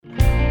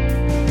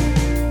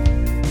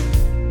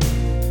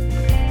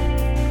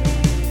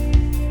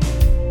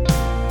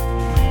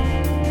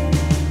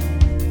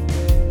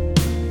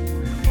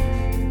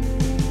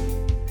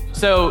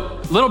So,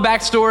 little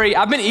backstory,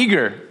 I've been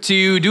eager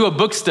to do a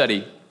book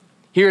study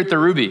here at the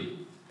Ruby.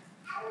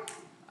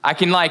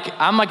 I'm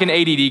like an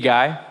ADD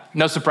guy,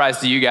 no surprise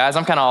to you guys.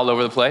 I'm kind of all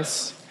over the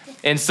place.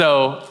 And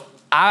so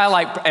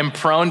I am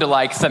prone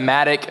to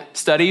thematic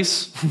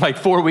studies,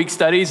 4-week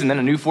studies, and then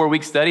a new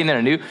 4-week study, and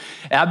then and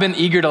I've been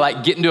eager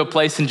to get into a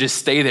place and just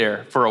stay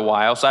there for a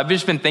while. So I've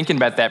just been thinking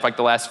about that for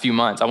the last few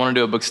months. I want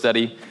to do a book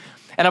study.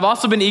 And I've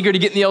also been eager to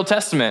get in the Old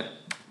Testament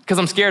because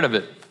I'm scared of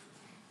it.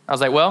 I was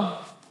like,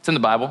 well, it's in the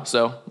Bible,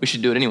 so we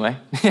should do it anyway.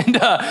 And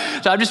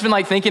so I've just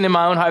been thinking in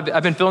my own heart,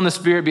 I've been feeling the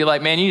Spirit be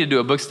like, man, you need to do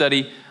a book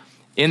study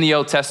in the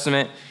Old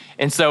Testament.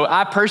 And so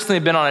I personally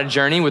have been on a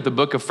journey with the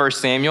book of 1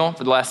 Samuel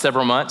for the last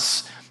several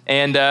months.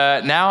 And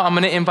now I'm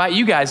going to invite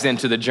you guys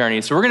into the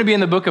journey. So we're going to be in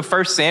the book of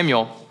 1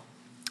 Samuel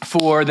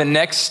for the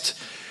next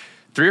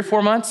 3 or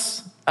 4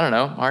 months. I don't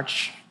know,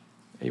 March,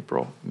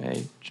 April,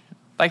 May,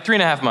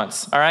 3.5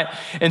 months, all right?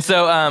 And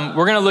so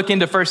we're going to look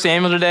into 1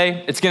 Samuel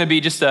today. It's going to be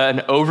just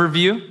an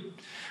overview.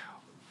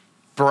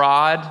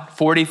 Broad,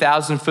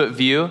 40,000-foot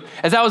view.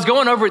 As I was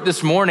going over it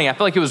this morning, I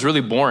felt like it was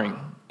really boring.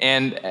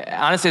 And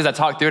honestly, as I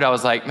talked through it, I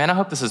was like, man, I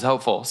hope this is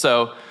helpful.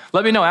 So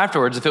let me know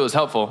afterwards if it was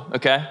helpful,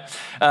 okay?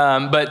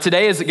 But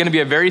today is going to be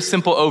a very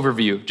simple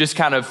overview, just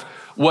kind of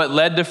what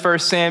led to 1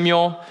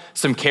 Samuel,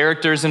 some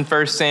characters in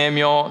 1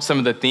 Samuel, some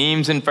of the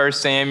themes in 1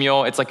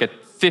 Samuel. It's like a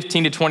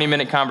 15 to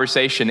 20-minute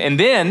conversation. And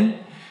then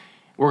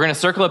we're going to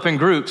circle up in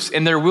groups,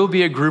 and there will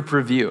be a group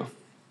review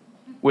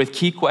with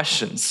key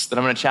questions that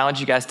I'm going to challenge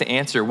you guys to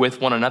answer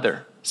with one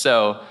another.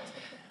 So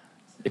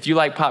if you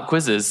like pop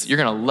quizzes, you're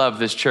going to love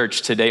this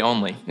church today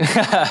only.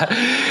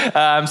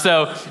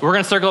 So we're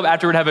going to circle up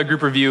afterward, have a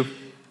group review.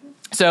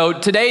 So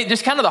today,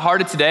 just kind of the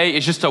heart of today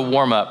is just a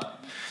warm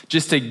up,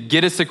 just to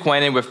get us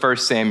acquainted with 1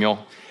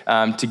 Samuel,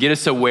 to get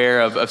us aware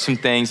of some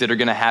things that are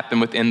going to happen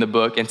within the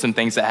book and some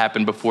things that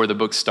happened before the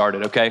book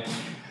started, okay?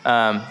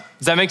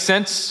 Does that make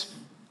sense?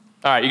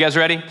 All right, you guys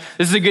ready?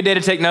 This is a good day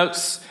to take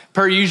notes.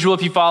 Per usual,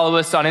 if you follow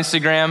us on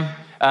Instagram,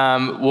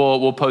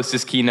 we'll post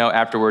this keynote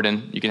afterward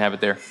and you can have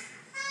it there.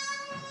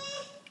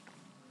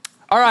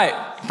 All right,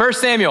 1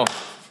 Samuel.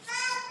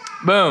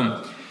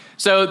 Boom.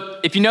 So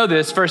if you know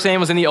this, 1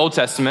 Samuel was in the Old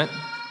Testament,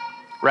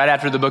 right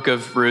after the book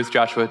of Ruth,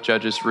 Joshua,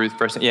 Judges, Ruth,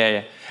 1 Samuel.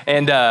 Yeah.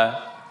 And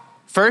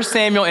 1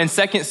 Samuel and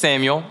 2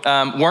 Samuel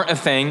weren't a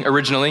thing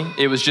originally.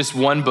 It was just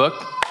one book.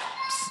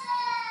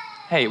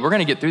 Hey, we're going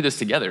to get through this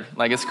together.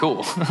 It's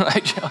cool.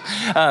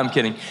 I'm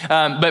kidding.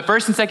 But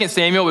 1 and 2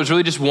 Samuel was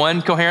really just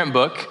one coherent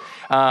book.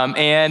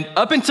 And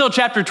up until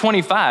chapter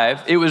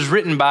 25, it was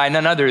written by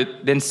none other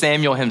than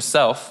Samuel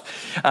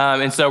himself.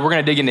 And so we're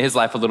going to dig into his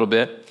life a little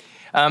bit.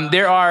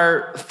 There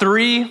are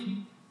 3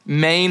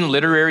 main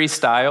literary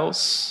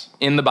styles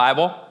in the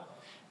Bible: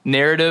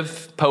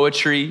 narrative,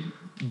 poetry,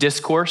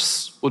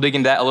 discourse. We'll dig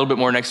into that a little bit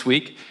more next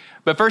week.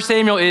 But 1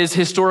 Samuel is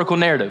historical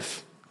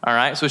narrative. All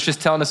right, so it's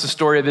just telling us the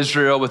story of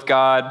Israel with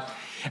God.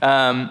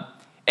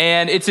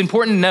 And it's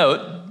important to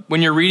note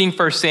when you're reading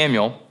 1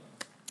 Samuel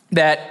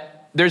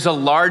that there's a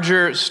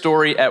larger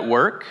story at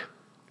work.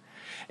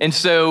 And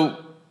so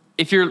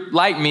if you're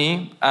like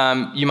me,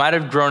 you might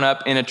have grown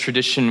up in a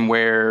tradition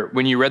where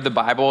when you read the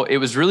Bible, it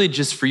was really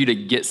just for you to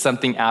get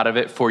something out of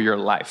it for your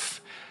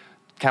life,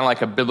 kind of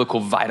like a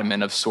biblical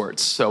vitamin of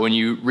sorts. So when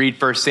you read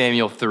 1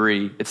 Samuel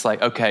 3, it's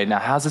like, okay, now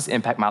how does this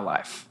impact my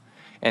life?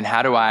 And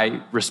how do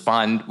I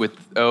respond with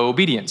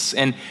obedience?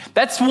 And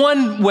that's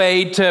one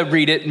way to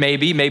read it,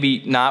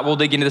 maybe not. We'll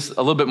dig into this a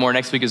little bit more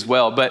next week as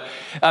well. But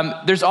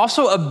there's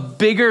also a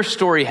bigger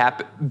story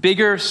happening.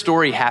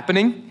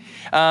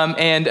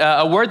 And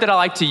a word that I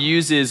like to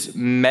use is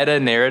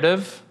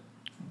meta-narrative.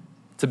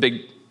 It's a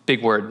big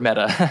word,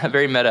 meta,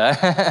 very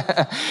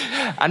meta.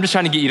 I'm just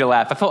trying to get you to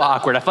laugh. I feel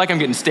awkward. I feel like I'm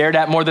getting stared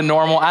at more than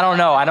normal. I don't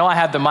know. I know I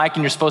have the mic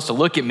and you're supposed to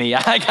look at me.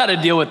 I got to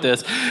deal with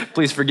this.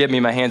 Please forgive me.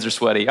 My hands are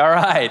sweaty. All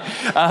right.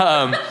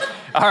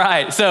 All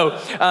right. So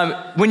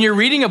when you're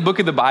reading a book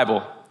of the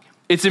Bible,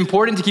 it's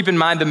important to keep in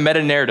mind the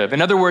meta-narrative.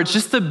 In other words,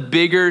 just the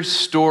bigger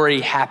story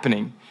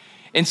happening.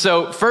 And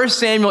so 1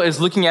 Samuel is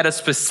looking at a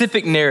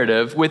specific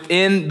narrative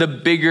within the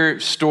bigger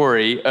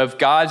story of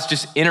God's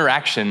just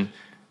interaction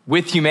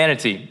with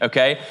humanity,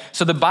 okay?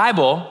 So the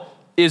Bible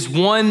is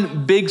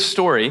one big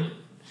story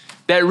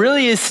that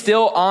really is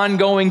still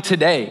ongoing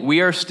today.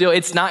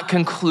 It's not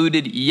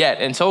concluded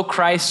yet until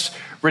Christ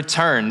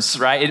returns,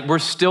 right? We're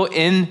still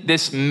in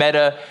this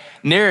meta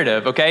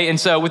narrative, okay? And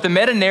so with the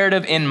meta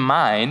narrative in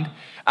mind,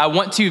 I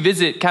want to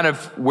visit kind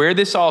of where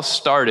this all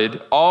started,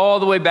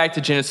 all the way back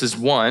to Genesis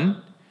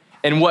 1,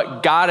 and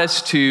what got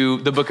us to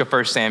the book of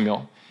 1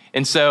 Samuel.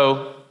 And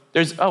so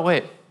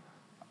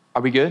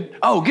are we good?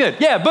 Oh, good.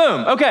 Yeah,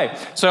 boom. Okay.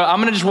 So I'm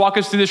going to just walk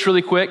us through this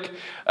really quick.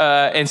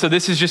 And so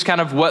this is just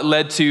kind of what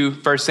led to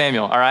 1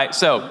 Samuel. All right.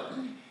 So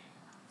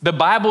the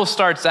Bible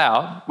starts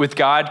out with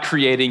God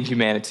creating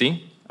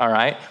humanity. All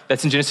right.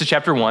 That's in Genesis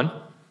chapter 1.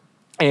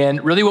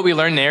 And really what we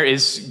learn there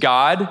is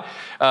God,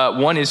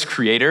 one is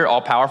creator,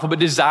 all powerful, but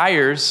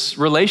desires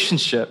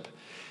relationship.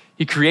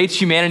 He creates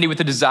humanity with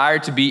a desire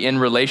to be in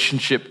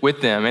relationship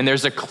with them. And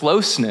there's a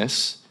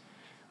closeness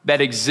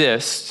that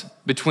exists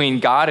between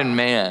God and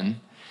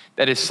man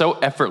that is so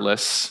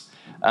effortless.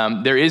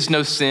 There is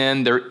no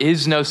sin, there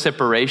is no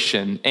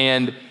separation.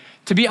 And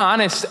to be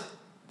honest,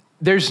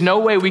 there's no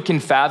way we can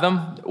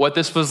fathom what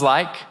this was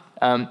like.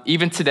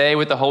 Even today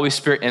with the Holy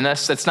Spirit in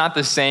us, that's not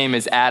the same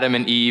as Adam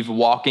and Eve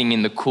walking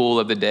in the cool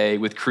of the day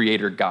with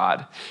Creator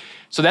God.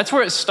 So that's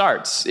where it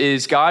starts,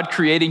 is God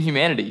creating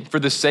humanity for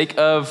the sake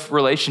of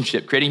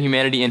relationship, creating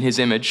humanity in his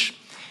image.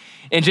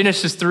 In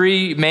Genesis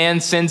 3,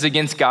 man sins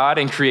against God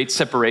and creates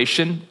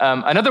separation.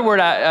 Another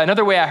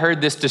way I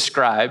heard this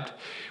described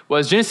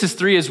was Genesis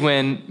 3 is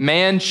when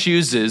man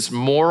chooses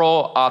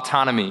moral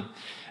autonomy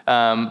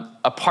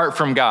apart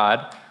from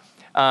God.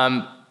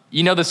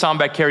 You know the song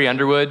by Carrie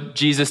Underwood,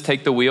 Jesus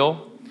Take the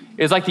Wheel?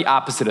 It was like the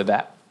opposite of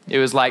that. It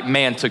was like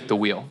man took the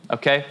wheel,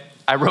 okay?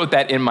 I wrote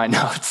that in my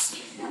notes.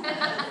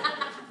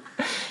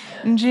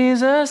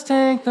 Jesus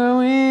take the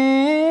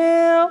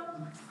wheel.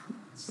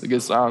 It's a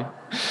good song.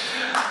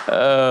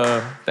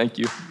 Thank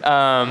you. All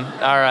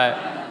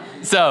right.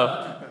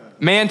 So,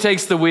 man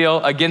takes the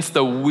wheel against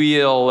the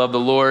will of the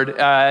Lord.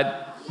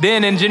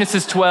 Then in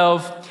Genesis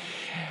 12,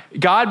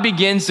 God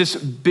begins this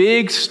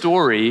big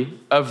story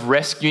of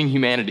rescuing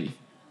humanity.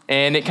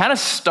 And it kind of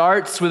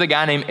starts with a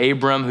guy named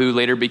Abram who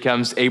later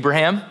becomes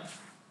Abraham.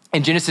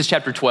 In Genesis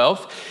chapter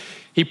 12,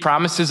 he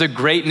promises a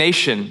great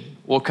nation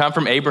will come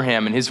from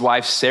Abraham and his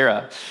wife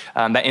Sarah.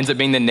 That ends up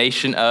being the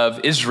nation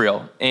of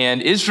Israel.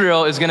 And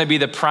Israel is going to be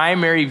the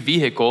primary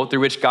vehicle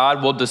through which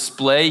God will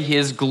display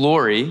his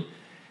glory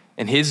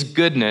and his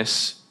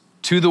goodness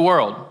to the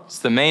world. It's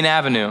the main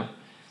avenue.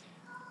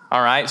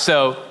 All right,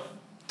 so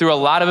through a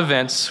lot of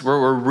events,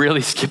 we're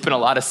really skipping a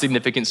lot of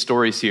significant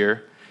stories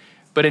here.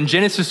 But in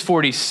Genesis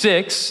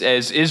 46,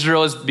 as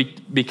Israel is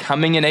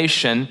becoming a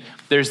nation,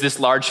 there's this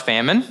large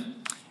famine.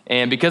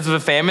 And because of a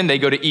famine, they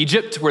go to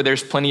Egypt where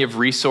there's plenty of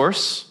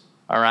resource,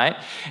 all right?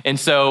 And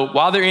so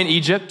while they're in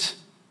Egypt,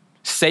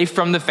 safe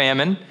from the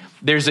famine,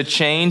 there's a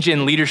change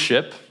in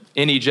leadership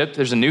in Egypt.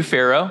 There's a new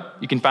Pharaoh.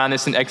 You can find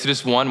this in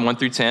Exodus 1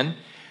 through 10.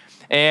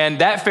 And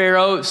that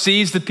Pharaoh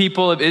sees the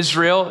people of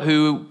Israel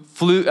who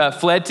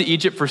fled to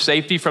Egypt for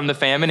safety from the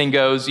famine and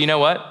goes, you know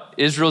what?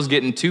 Israel's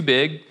getting too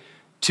big,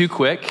 too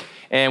quick,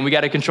 and we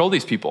got to control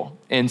these people.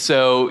 And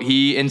so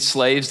he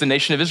enslaves the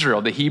nation of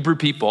Israel. The Hebrew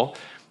people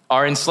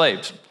are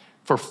enslaved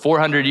for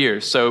 400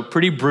 years. So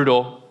pretty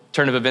brutal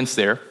turn of events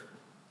there.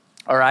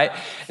 All right.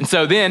 And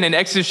so then in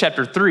Exodus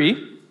chapter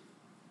 3,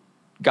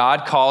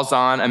 God calls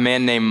on a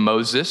man named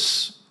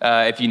Moses,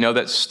 if you know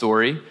that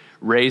story,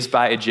 raised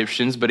by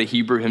Egyptians, but a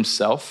Hebrew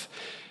himself.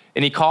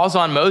 And he calls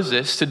on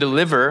Moses to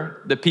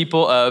deliver the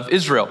people of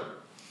Israel.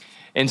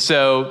 And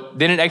so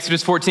then in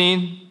Exodus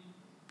 14,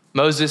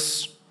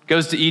 Moses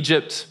goes to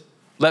Egypt,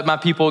 let my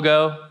people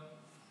go.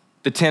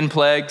 The 10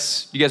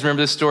 plagues. You guys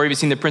remember this story? Have you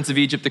seen The Prince of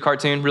Egypt, the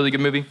cartoon? Really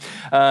good movie.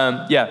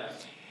 Yeah.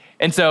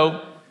 And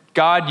so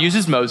God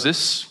uses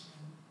Moses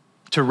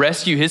to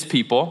rescue his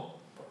people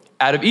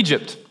out of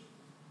Egypt.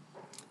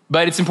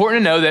 But it's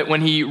important to know that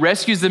when he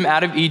rescues them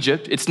out of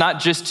Egypt, it's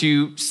not just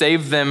to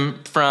save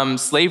them from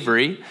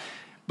slavery,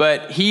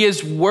 but he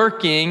is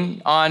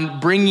working on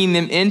bringing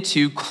them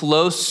into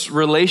close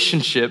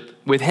relationship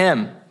with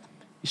him.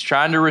 He's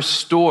trying to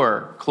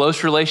restore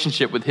close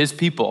relationship with his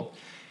people.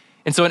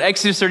 And so in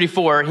Exodus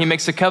 34, he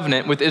makes a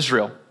covenant with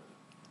Israel. I'm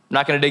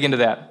not going to dig into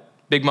that.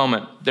 Big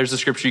moment. There's a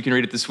scripture, you can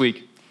read it this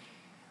week.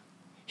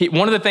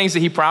 One of the things that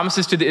he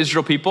promises to the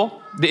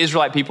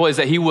Israelite people, is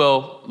that he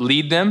will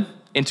lead them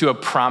into a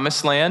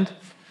promised land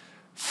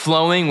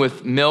flowing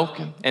with milk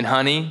and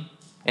honey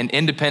and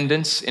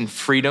independence and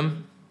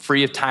freedom,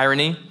 free of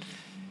tyranny.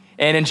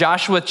 And in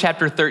Joshua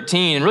chapter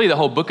 13, and really the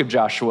whole book of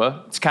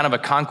Joshua, it's kind of a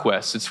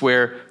conquest. It's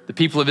where the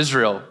people of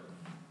Israel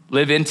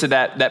live into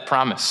that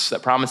promise.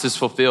 That promise is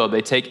fulfilled.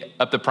 They take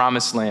up the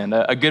promised land.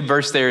 A good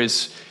verse there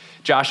is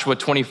Joshua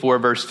 24,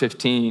 verse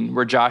 15,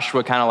 where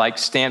Joshua kind of like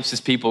stamps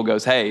his people,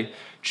 goes, hey,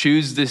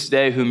 choose this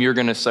day whom you're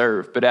going to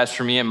serve. But as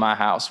for me and my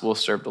house, we'll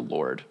serve the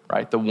Lord,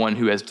 right? The one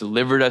who has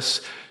delivered us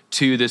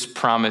to this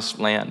promised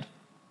land.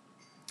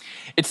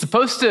 It's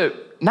supposed to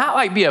not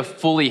like be a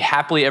fully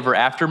happily ever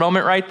after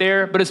moment right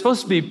there, but it's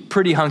supposed to be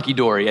pretty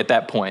hunky-dory at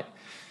that point.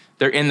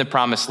 They're in the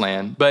promised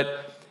land.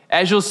 But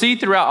as you'll see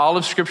throughout all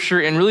of Scripture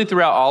and really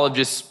throughout all of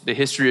just the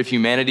history of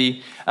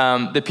humanity,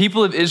 the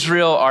people of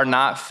Israel are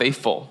not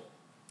faithful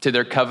to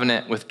their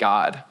covenant with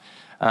God.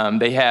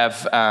 They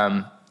have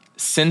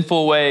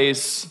sinful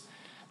ways,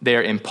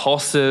 they're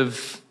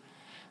impulsive,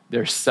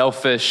 they're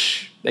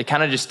selfish, they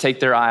kind of just take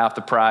their eye off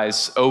the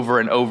prize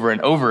over and over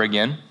and over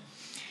again.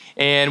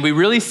 And we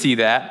really see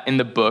that in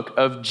the book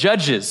of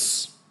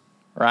Judges,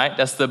 right?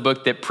 That's the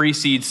book that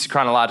precedes,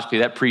 chronologically,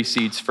 that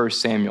precedes 1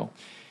 Samuel.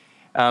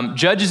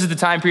 Judges is the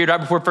time period right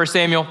before 1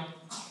 Samuel,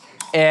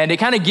 and it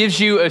kind of gives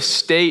you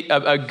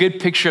a good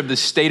picture of the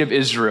state of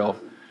Israel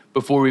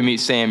before we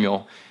meet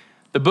Samuel.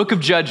 The book of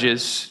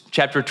Judges,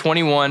 chapter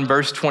 21,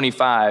 verse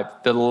 25,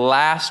 the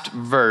last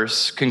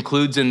verse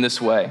concludes in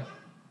this way.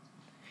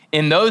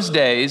 In those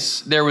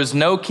days, there was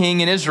no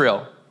king in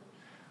Israel.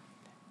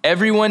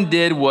 Everyone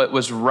did what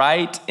was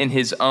right in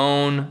his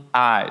own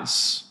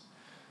eyes.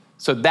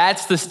 So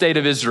that's the state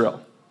of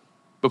Israel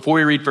before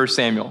we read 1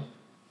 Samuel.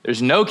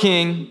 There's no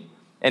king,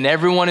 and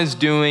everyone is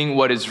doing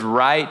what is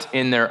right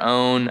in their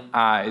own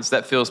eyes.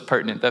 That feels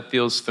pertinent. That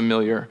feels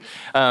familiar.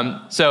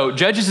 So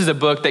Judges is a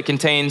book that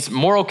contains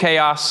moral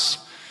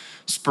chaos,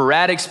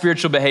 sporadic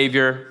spiritual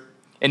behavior,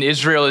 and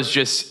Israel is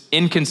just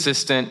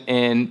inconsistent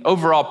and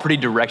overall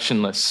pretty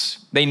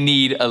directionless. They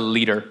need a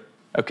leader,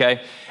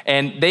 okay?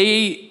 And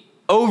they,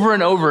 over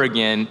and over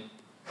again,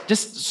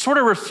 just sort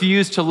of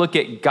refuse to look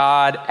at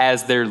God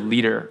as their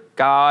leader,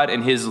 God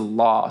and his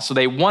law. So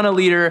they want a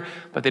leader,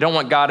 but they don't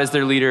want God as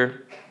their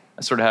leader.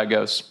 That's sort of how it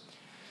goes.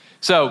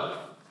 So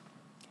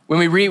when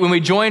we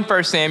join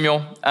 1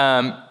 Samuel,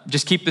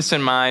 just keep this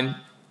in mind.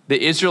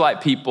 The Israelite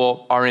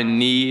people are in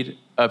need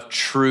of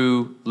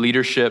true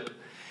leadership.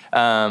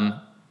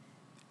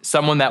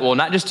 Someone that will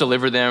not just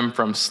deliver them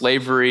from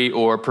slavery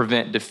or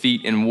prevent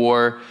defeat in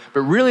war,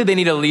 but really they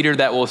need a leader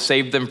that will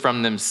save them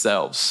from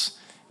themselves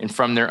and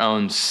from their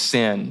own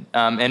sin.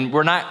 And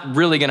we're not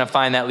really gonna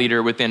find that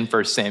leader within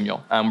 1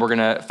 Samuel. We're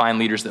gonna find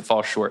leaders that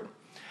fall short.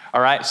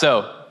 All right,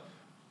 so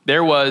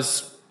there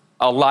was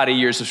a lot of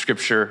years of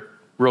scripture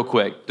real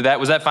quick.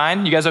 Was that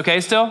fine? You guys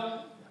okay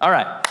still? All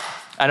right.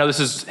 I know this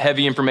is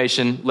heavy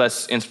information,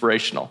 less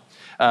inspirational.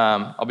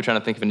 I'll be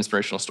trying to think of an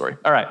inspirational story.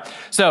 All right,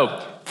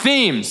 so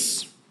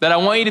themes that I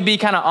want you to be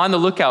kind of on the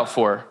lookout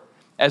for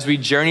as we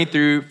journey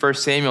through 1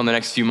 Samuel in the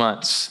next few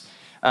months.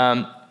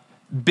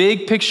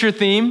 Big picture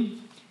theme,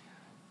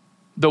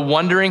 the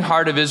wandering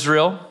heart of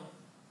Israel,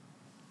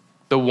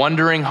 the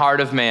wandering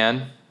heart of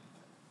man,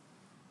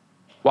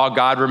 while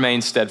God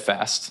remains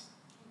steadfast.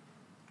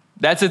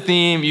 That's a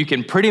theme you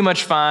can pretty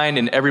much find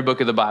in every book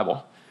of the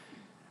Bible,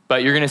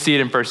 but you're gonna see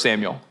it in 1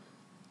 Samuel.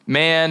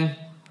 Man,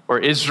 or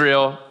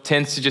Israel,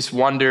 tends to just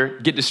wander,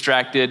 get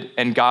distracted,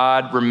 and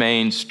God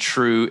remains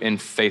true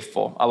and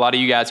faithful. A lot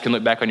of you guys can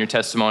look back on your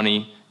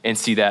testimony and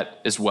see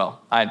that as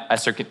well. I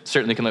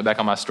certainly can look back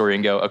on my story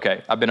and go,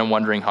 okay, I've been a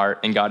wandering heart,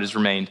 and God has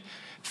remained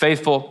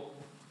faithful.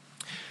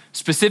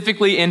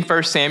 Specifically in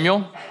 1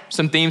 Samuel,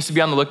 some themes to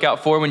be on the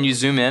lookout for when you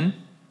zoom in.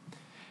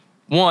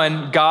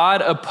 One,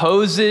 God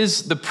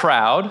opposes the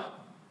proud,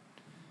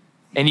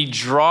 and he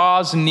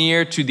draws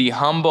near to the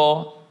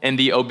humble and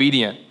the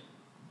obedient.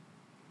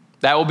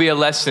 That will be a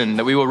lesson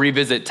that we will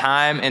revisit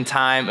time and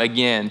time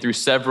again through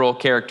several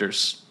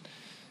characters.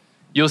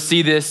 You'll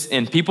see this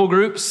in people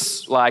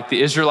groups like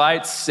the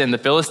Israelites and the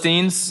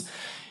Philistines.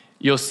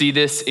 You'll see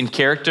this in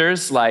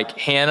characters like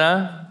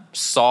Hannah,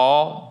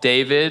 Saul,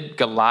 David,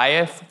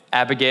 Goliath,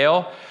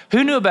 Abigail.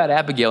 Who knew about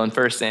Abigail in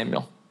 1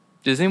 Samuel?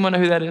 Does anyone know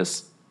who that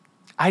is?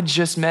 I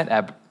just met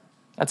Abigail.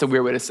 That's a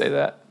weird way to say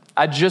that.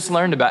 I just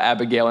learned about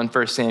Abigail in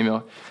 1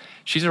 Samuel.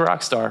 She's a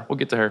rock star. We'll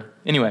get to her.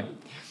 Anyway.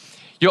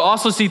 You'll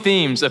also see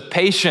themes of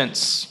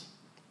patience,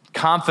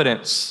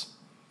 confidence,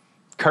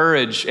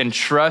 courage, and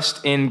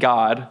trust in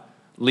God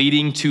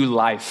leading to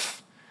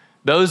life.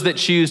 Those that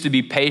choose to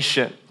be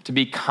patient, to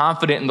be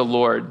confident in the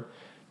Lord,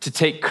 to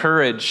take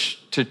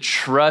courage, to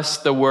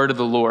trust the word of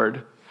the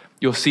Lord,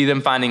 you'll see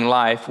them finding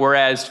life.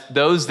 Whereas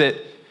those that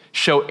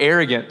show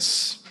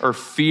arrogance or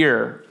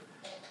fear,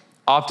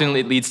 often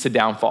it leads to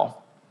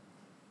downfall.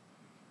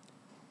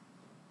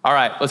 All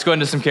right, let's go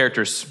into some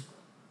characters.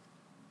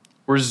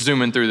 We're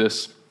zooming through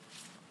this.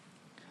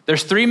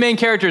 There's three main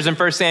characters in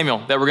 1 Samuel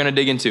that we're gonna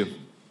dig into.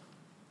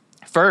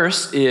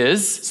 First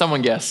is,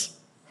 someone guess.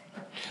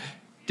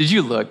 Did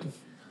you look?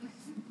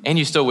 And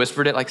you still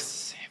whispered it like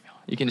Samuel.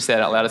 You can just say it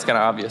out loud, it's kind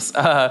of obvious.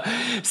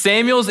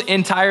 Samuel's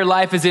entire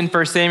life is in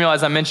 1 Samuel,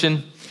 as I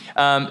mentioned.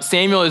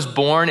 Samuel is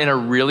born in a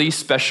really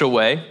special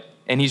way,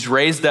 and he's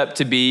raised up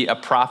to be a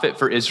prophet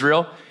for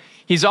Israel.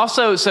 He's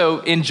also, so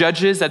in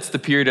Judges, that's the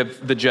period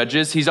of the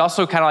Judges, he's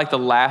also kind of like the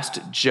last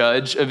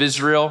judge of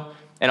Israel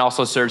and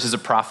also serves as a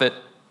prophet.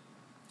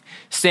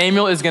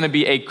 Samuel is going to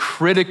be a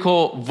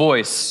critical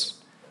voice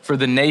for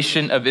the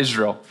nation of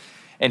Israel,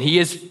 and he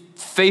is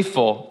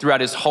faithful throughout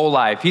his whole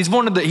life. He's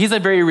a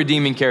very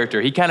redeeming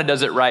character. He kind of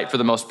does it right for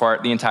the most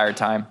part the entire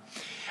time,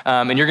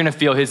 and you're going to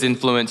feel his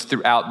influence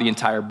throughout the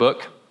entire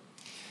book.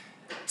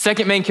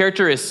 Second main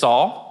character is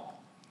Saul.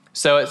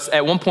 So it's,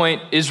 at one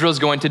point, Israel's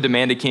going to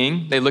demand a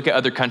king. They look at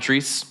other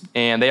countries,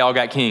 and they all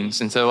got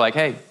kings. And so they're like,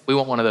 hey, we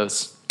want one of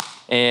those.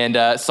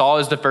 And Saul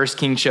is the first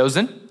king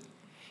chosen.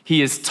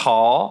 He is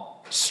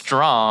tall,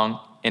 strong,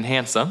 and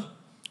handsome.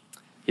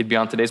 He'd be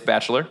on today's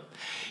Bachelor.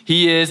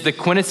 He is the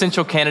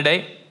quintessential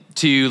candidate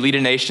to lead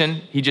a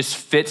nation. He just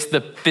fits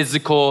the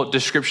physical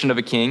description of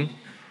a king.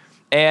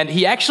 And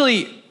he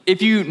actually,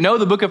 if you know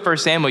the book of 1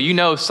 Samuel, you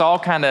know Saul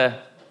kind of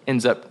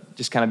ends up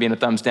just kind of being a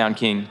thumbs down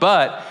king.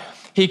 But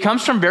he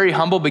comes from very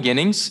humble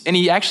beginnings, and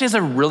he actually has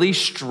a really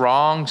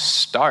strong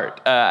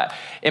start.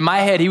 In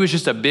my head, he was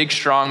just a big,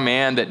 strong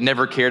man that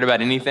never cared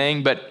about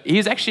anything, but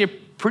he's actually a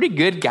pretty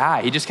good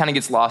guy. He just kind of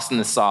gets lost in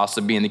the sauce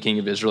of being the king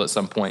of Israel at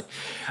some point.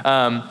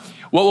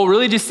 What we'll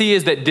really just see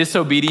is that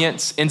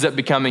disobedience ends up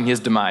becoming his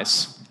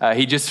demise.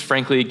 He just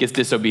frankly gets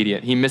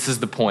disobedient. He misses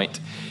the point.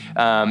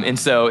 And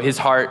so his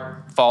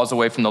heart falls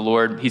away from the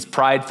Lord. He's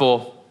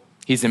prideful,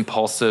 he's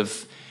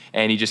impulsive,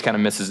 and he just kind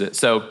of misses it.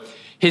 So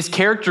his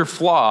character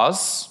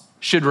flaws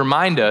should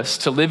remind us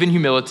to live in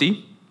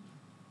humility,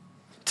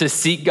 to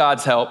seek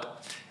God's help,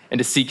 and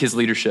to seek his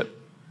leadership.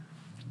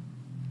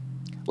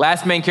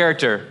 Last main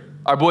character,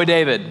 our boy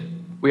David.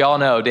 We all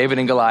know David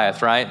and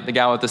Goliath, right? The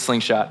guy with the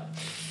slingshot.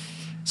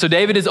 So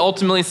David is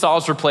ultimately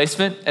Saul's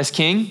replacement as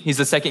king. He's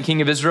the second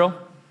king of Israel.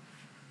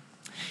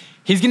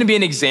 He's gonna be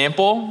an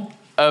example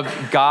of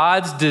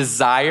God's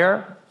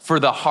desire for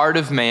the heart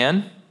of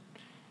man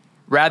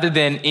rather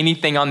than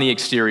anything on the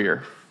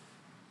exterior,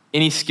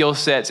 any skill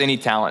sets, any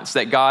talents,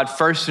 that God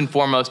first and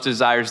foremost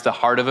desires the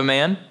heart of a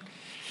man.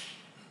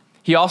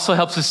 He also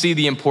helps us see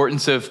the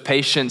importance of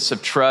patience,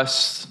 of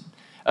trust,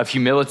 of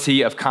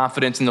humility, of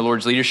confidence in the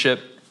Lord's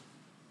leadership.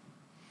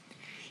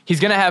 He's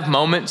gonna have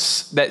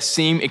moments that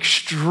seem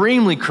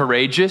extremely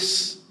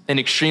courageous and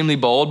extremely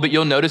bold, but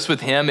you'll notice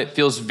with him, it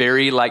feels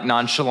very like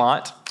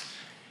nonchalant.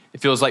 It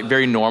feels like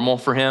very normal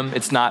for him.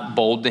 It's not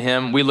bold to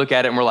him. We look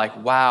at it and we're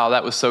like, wow,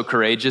 that was so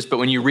courageous. But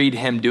when you read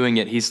him doing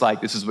it, he's like,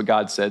 this is what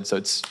God said. So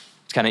it's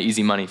kind of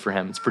easy money for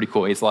him. It's pretty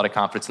cool. He has a lot of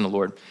confidence in the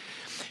Lord.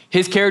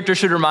 His character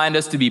should remind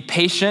us to be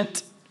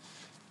patient,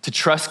 to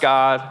trust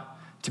God,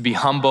 to be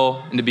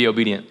humble, and to be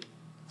obedient.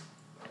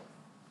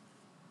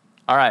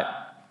 All right,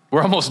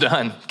 we're almost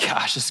done.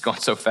 Gosh, this is going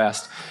so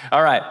fast.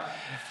 All right,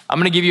 I'm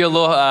gonna give you a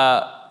little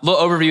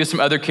overview of some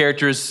other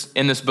characters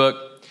in this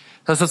book.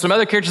 So some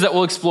other characters that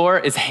we'll explore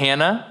is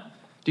Hannah.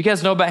 Do you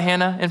guys know about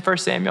Hannah in 1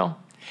 Samuel?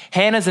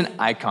 Hannah's an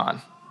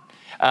icon.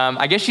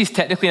 I guess she's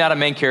technically not a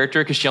main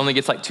character because she only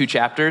gets like 2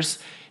 chapters.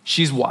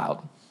 She's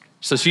wild.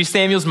 So she's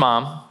Samuel's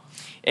mom,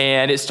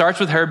 and it starts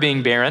with her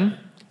being barren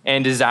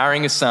and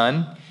desiring a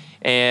son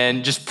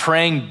and just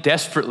praying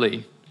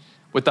desperately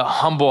with a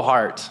humble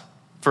heart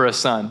for a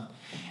son.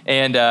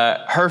 And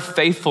her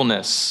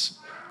faithfulness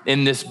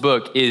in this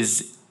book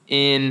is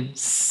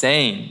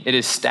insane. It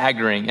is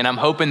staggering. And I'm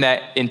hoping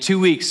that in 2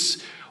 weeks,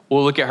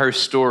 we'll look at her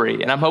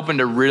story. And I'm hoping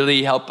to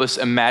really help us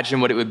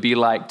imagine what it would be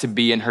like to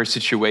be in her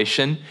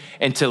situation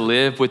and to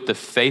live with the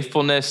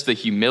faithfulness, the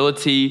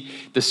humility,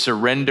 the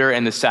surrender,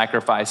 and the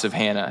sacrifice of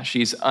Hannah.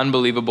 She's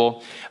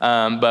unbelievable,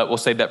 but we'll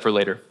save that for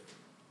later.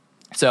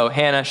 So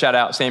Hannah, shout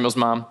out, Samuel's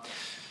mom,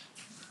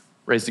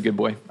 raised a good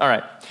boy. All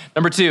right,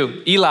 number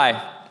 2, Eli.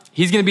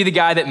 He's gonna be the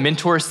guy that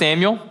mentors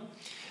Samuel.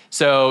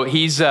 So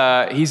he's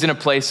in a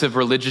place of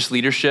religious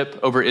leadership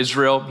over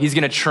Israel. He's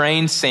gonna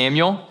train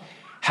Samuel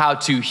how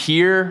to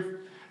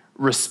hear,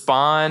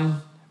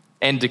 respond,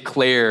 and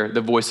declare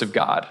the voice of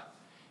God.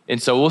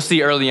 And so we'll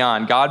see early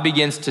on, God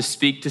begins to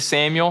speak to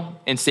Samuel,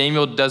 and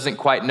Samuel doesn't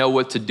quite know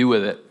what to do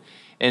with it.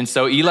 And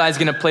so Eli's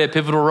gonna play a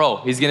pivotal role.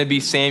 He's gonna be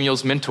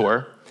Samuel's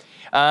mentor.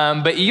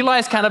 But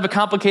Eli's kind of a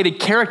complicated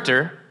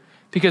character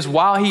because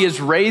while he is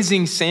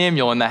raising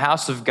Samuel in the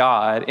house of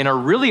God in a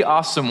really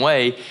awesome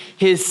way,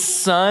 his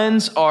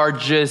sons are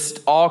just,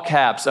 all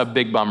caps, a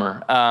big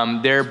bummer.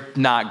 They're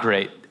not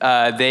great.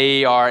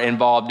 They are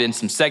involved in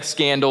some sex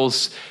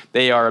scandals.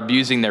 They are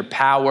abusing their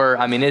power.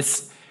 I mean,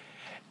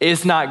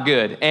 it's not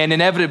good. And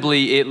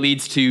inevitably, it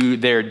leads to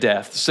their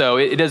death. So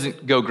it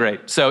doesn't go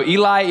great. So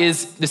Eli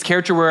is this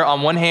character where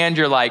on one hand,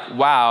 you're like,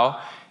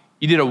 wow,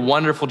 you did a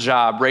wonderful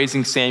job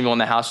raising Samuel in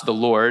the house of the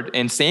Lord.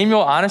 And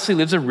Samuel honestly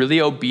lives a really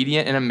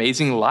obedient and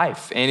amazing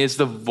life and is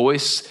the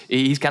voice,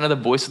 he's kind of the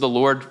voice of the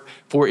Lord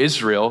for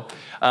Israel.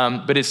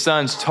 But his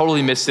sons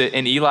totally miss it.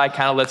 And Eli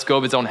kind of lets go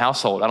of his own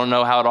household. I don't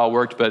know how it all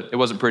worked, but it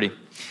wasn't pretty.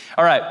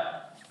 All right,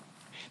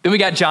 then we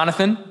got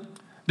Jonathan.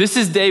 This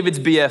is David's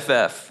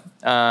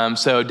BFF.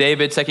 So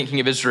David, second king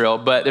of Israel,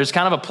 but there's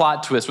kind of a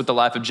plot twist with the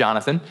life of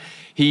Jonathan.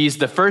 He's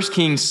the first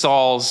king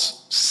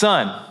Saul's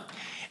son.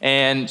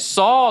 And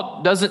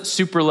Saul doesn't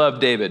super love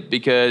David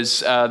because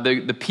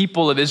the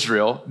people of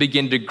Israel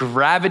begin to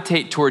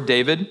gravitate toward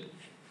David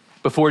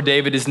before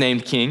David is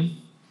named king.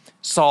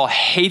 Saul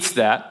hates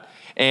that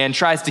and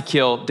tries to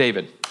kill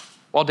David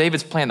while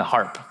David's playing the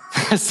harp.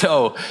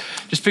 So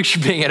just picture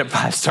being at a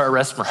 5-star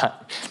restaurant.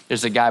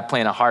 There's a guy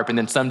playing a harp and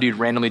then some dude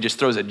randomly just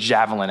throws a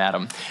javelin at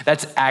him.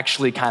 That's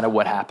actually kind of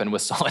what happened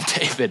with Saul and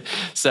David.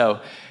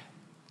 So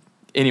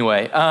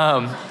anyway,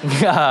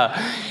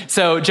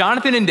 so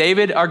Jonathan and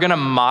David are gonna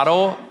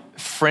model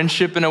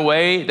friendship in a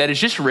way that is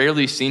just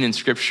rarely seen in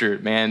scripture,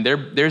 man.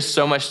 There's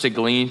so much to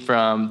glean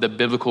from the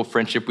biblical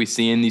friendship we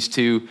see in these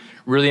two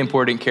really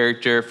important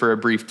characters for a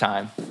brief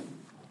time.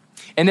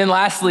 And then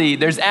lastly,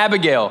 there's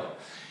Abigail.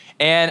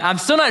 And I'm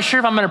still not sure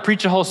if I'm gonna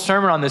preach a whole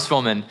sermon on this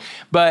woman,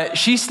 but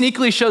she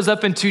sneakily shows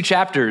up in 2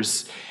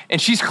 chapters.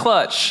 And she's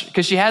clutch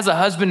because she has a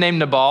husband named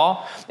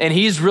Nabal, and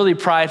he's really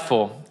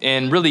prideful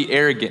and really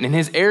arrogant. And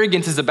his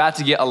arrogance is about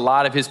to get a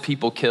lot of his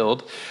people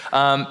killed.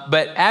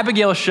 But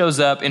Abigail shows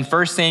up in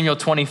 1 Samuel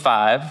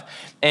 25,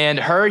 and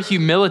her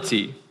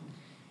humility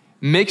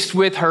mixed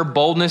with her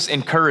boldness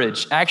and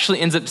courage actually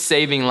ends up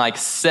saving like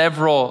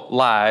several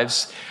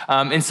lives.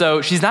 And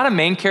so she's not a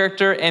main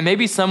character, and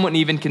maybe some wouldn't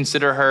even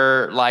consider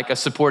her like a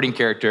supporting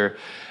character.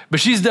 But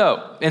she's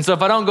dope. And so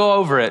if I don't go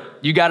over it,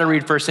 you got to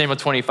read 1 Samuel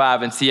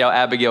 25 and see how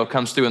Abigail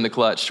comes through in the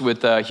clutch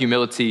with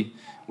humility,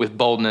 with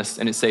boldness,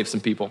 and it saves some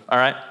people. All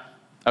right?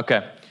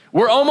 Okay.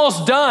 We're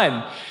almost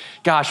done.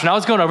 Gosh, when I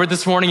was going over it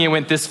this morning, it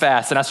went this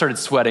fast and I started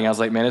sweating. I was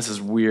like, man, this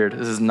is weird.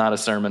 This is not a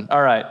sermon.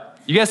 All right.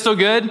 You guys still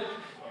good?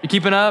 You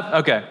keeping up?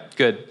 Okay,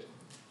 good.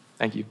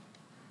 Thank you.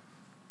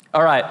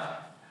 All right.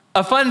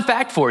 A fun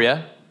fact for you.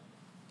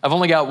 I've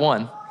only got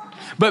one.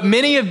 But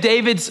many of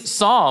David's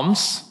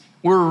Psalms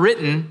were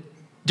written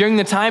during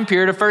the time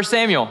period of 1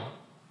 Samuel.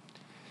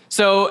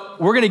 So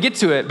we're going to get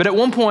to it. But at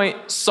one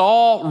point,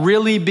 Saul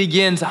really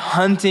begins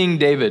hunting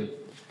David,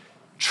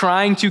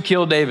 trying to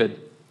kill David,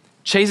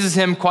 chases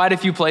him quite a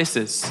few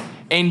places.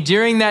 And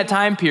during that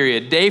time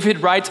period, David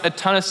writes a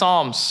ton of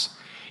Psalms.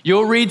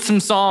 You'll read some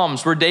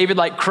Psalms where David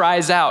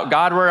cries out,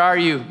 God, where are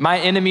you? My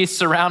enemies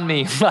surround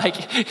me.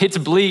 It's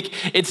bleak,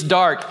 it's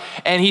dark.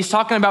 And he's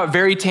talking about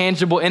very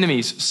tangible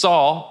enemies,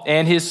 Saul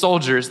and his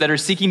soldiers that are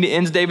seeking to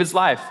end David's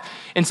life.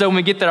 And so when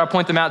we get there, I'll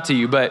point them out to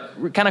you.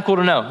 But kind of cool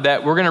to know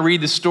that we're going to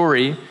read the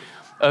story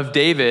of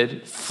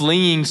David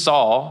fleeing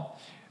Saul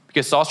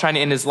because Saul's trying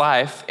to end his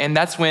life. And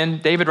that's when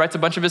David writes a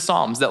bunch of his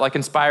Psalms that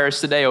inspire us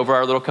today over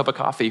our little cup of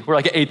coffee. We're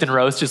at 8th and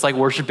Roast, just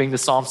worshiping the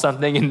Psalm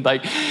something. And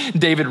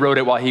David wrote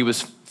it while he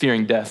was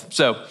fearing death.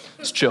 So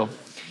it's chill.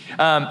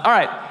 All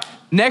right.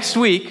 Next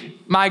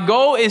week, my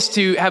goal is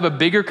to have a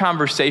bigger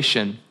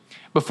conversation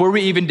before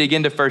we even dig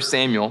into 1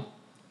 Samuel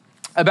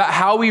about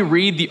how we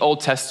read the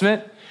Old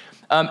Testament.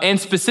 And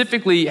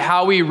specifically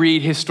how we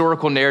read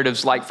historical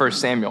narratives like 1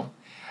 Samuel.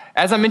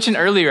 As I mentioned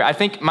earlier, I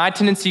think my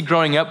tendency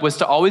growing up was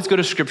to always go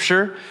to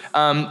scripture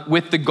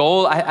with the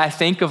goal, I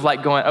think, of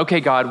going, okay,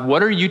 God,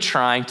 what are you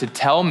trying to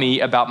tell me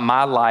about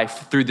my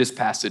life through this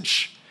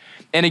passage?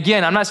 And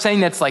again, I'm not saying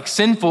that's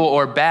sinful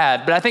or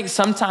bad, but I think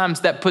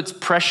sometimes that puts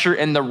pressure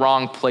in the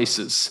wrong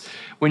places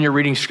when you're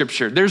reading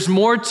scripture. There's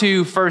more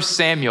to 1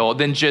 Samuel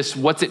than just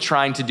what's it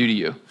trying to do to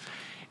you.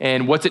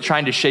 And what's it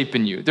trying to shape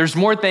in you? There's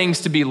more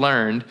things to be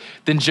learned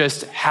than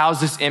just how's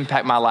this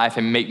impact my life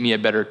and make me a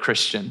better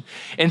Christian.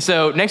 And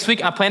so next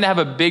week, I plan to have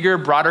a bigger,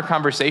 broader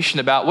conversation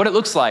about what it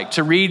looks like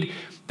to read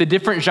the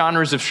different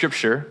genres of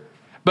scripture,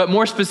 but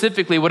more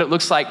specifically, what it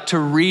looks like to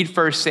read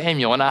 1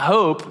 Samuel. And I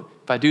hope,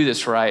 if I do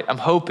this right, I'm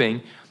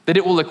hoping that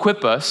it will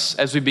equip us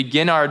as we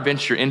begin our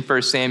adventure in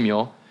 1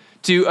 Samuel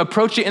to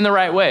approach it in the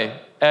right way,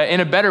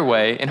 in a better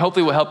way, and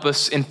hopefully will help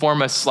us,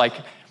 inform us.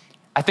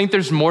 I think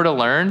there's more to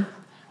learn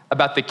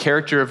about the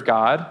character of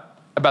God,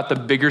 about the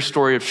bigger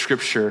story of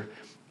Scripture,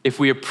 if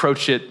we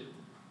approach it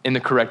in the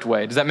correct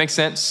way. Does that make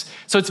sense?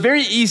 So it's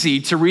very easy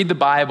to read the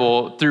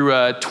Bible through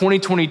a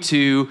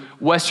 2022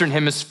 Western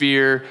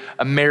Hemisphere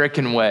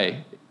American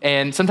way.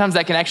 And sometimes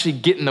that can actually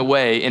get in the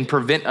way and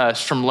prevent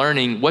us from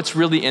learning what's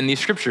really in these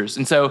scriptures.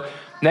 And so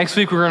next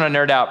week, we're going to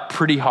nerd out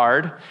pretty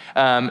hard,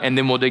 and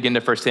then we'll dig into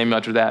 1 Samuel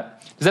after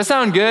that. Does that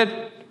sound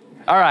good?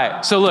 All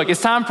right, so look, it's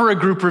time for a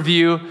group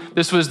review.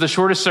 This was the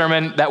shortest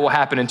sermon that will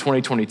happen in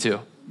 2022.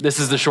 This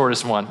is the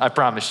shortest one, I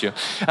promise you.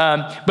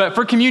 But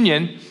for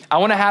communion, I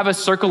want to have us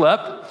circle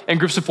up in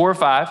groups of 4 or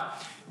 5.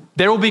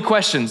 There will be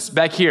questions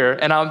back here,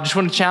 and I just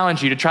want to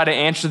challenge you to try to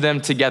answer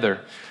them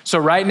together. So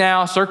right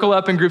now, circle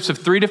up in groups of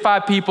 3 to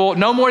 5 people,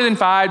 no more than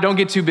 5, don't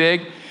get too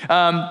big.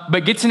 But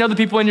get to know the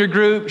people in your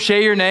group,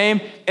 share your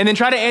name, and then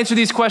try to answer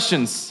these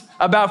questions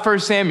about 1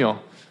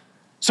 Samuel.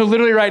 So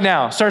literally right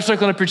now, start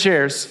circling up your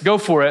chairs. Go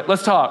for it.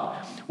 Let's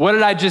talk. What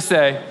did I just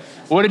say?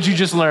 What did you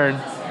just learn?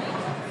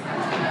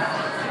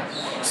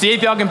 See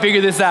if y'all can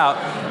figure this out.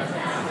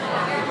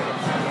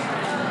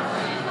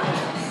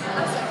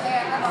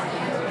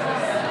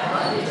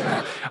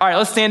 All right,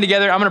 let's stand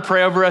together. I'm going to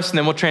pray over us, and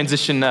then we'll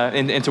transition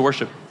into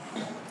worship.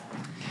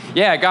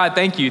 Yeah, God,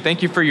 thank you.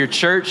 Thank you for your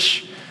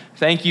church.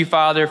 Thank you,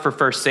 Father, for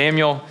 1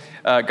 Samuel.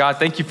 God,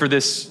 thank you for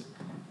this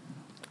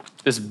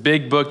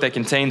big book that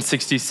contains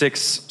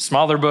 66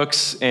 smaller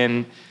books.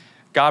 And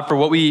God, for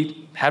what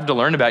we have to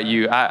learn about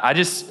you,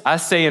 I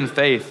say in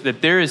faith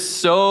that there is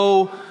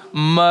so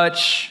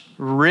much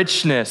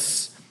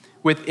richness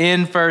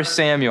within 1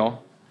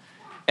 Samuel.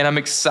 And I'm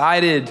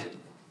excited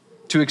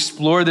to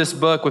explore this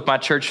book with my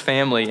church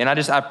family. And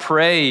I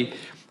pray,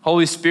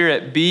 Holy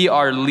Spirit, be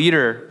our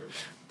leader.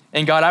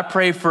 And God, I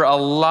pray for a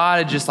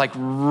lot of just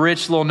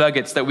rich little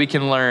nuggets that we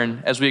can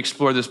learn as we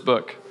explore this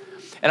book.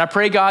 And I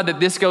pray, God, that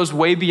this goes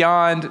way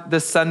beyond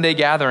the Sunday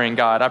gathering,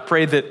 God. I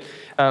pray that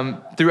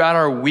throughout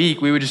our week,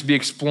 we would just be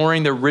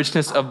exploring the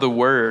richness of the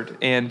word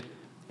and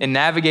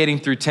navigating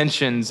through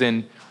tensions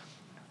and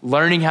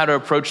learning how to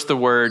approach the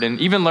word and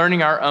even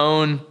learning our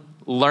own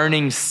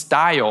learning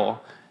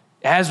style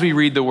as we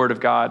read the word of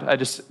God.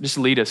 Just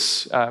lead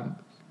us.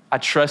 I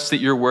trust that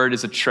your word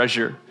is a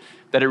treasure,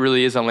 that it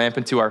really is a lamp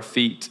unto our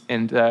feet.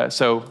 And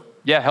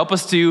help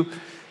us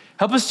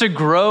to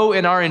grow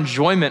in our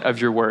enjoyment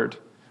of your word.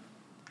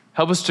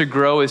 Help us to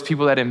grow as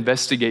people that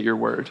investigate your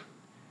word.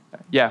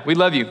 Yeah, we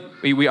love you.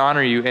 We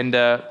honor you. And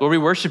Lord, we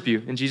worship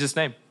you in Jesus'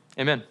 name.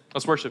 Amen.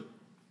 Let's worship.